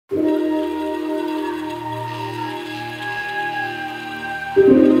Heading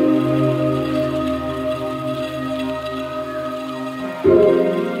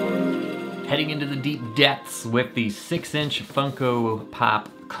into the deep depths with the 6-inch Funko Pop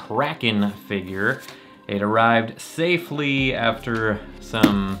Kraken figure. It arrived safely after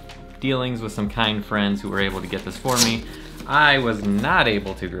some dealings with some kind friends who were able to get this for me. I was not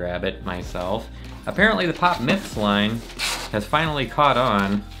able to grab it myself. Apparently the Pop Myths line has finally caught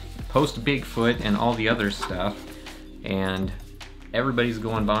on, post Bigfoot and all the other stuff, and everybody's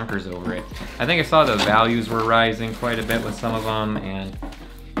going bonkers over it. I think I saw the values were rising quite a bit with some of them, and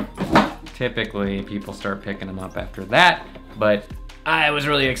typically people start picking them up after that, but I was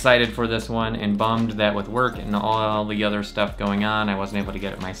really excited for this one and bummed that with work and all the other stuff going on, I wasn't able to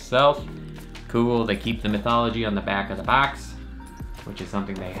get it myself. Cool, they keep the mythology on the back of the box, which is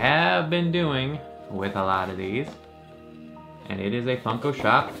something they have been doing with a lot of these. And it is a Funko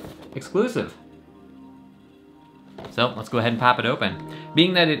Shop exclusive. So let's go ahead and pop it open.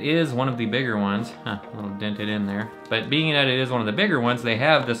 Being that it is one of the bigger ones, a little dented in there, but being that it is one of the bigger ones, they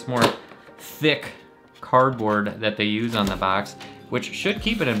have this more thick cardboard that they use on the box, which should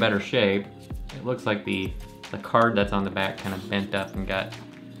keep it in better shape. It looks like the card that's on the back kind of bent up and got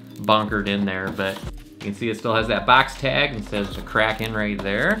bonkered in there, but you can see it still has that box tag and says the Kraken right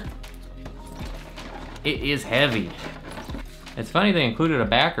there. It is heavy. It's funny they included a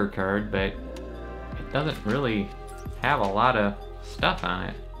backer card, but it doesn't really have a lot of stuff on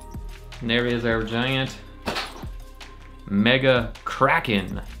it. And there is our giant Mega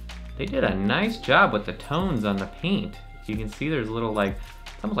Kraken. They did a nice job with the tones on the paint. You can see there's little it's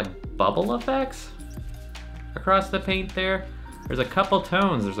almost like bubble effects across the paint there. There's a couple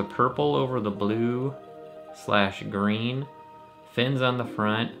tones. There's a purple over the blue / green. Fins on the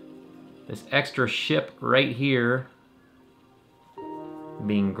front. This extra ship right here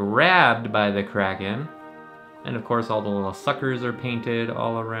being grabbed by the Kraken. And of course all the little suckers are painted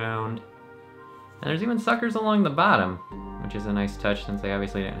all around. And there's even suckers along the bottom, which is a nice touch since they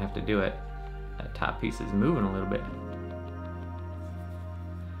obviously didn't have to do it. That top piece is moving a little bit.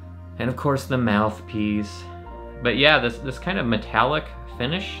 And of course the mouthpiece. But yeah, this kind of metallic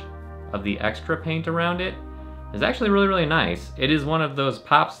finish of the extra paint around it is actually really, really nice. It is one of those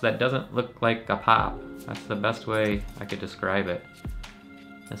pops that doesn't look like a pop. That's the best way I could describe it.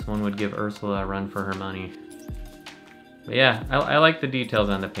 This one would give Ursula a run for her money. But yeah, I like the details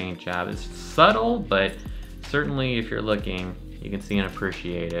on the paint job. It's subtle, but certainly if you're looking, you can see and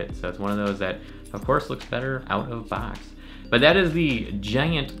appreciate it. So it's one of those that, of course, looks better out of box. But that is the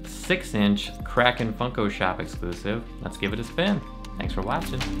giant 6-inch Kraken Funko Shop exclusive. Let's give it a spin. Thanks for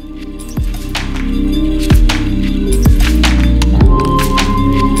watching.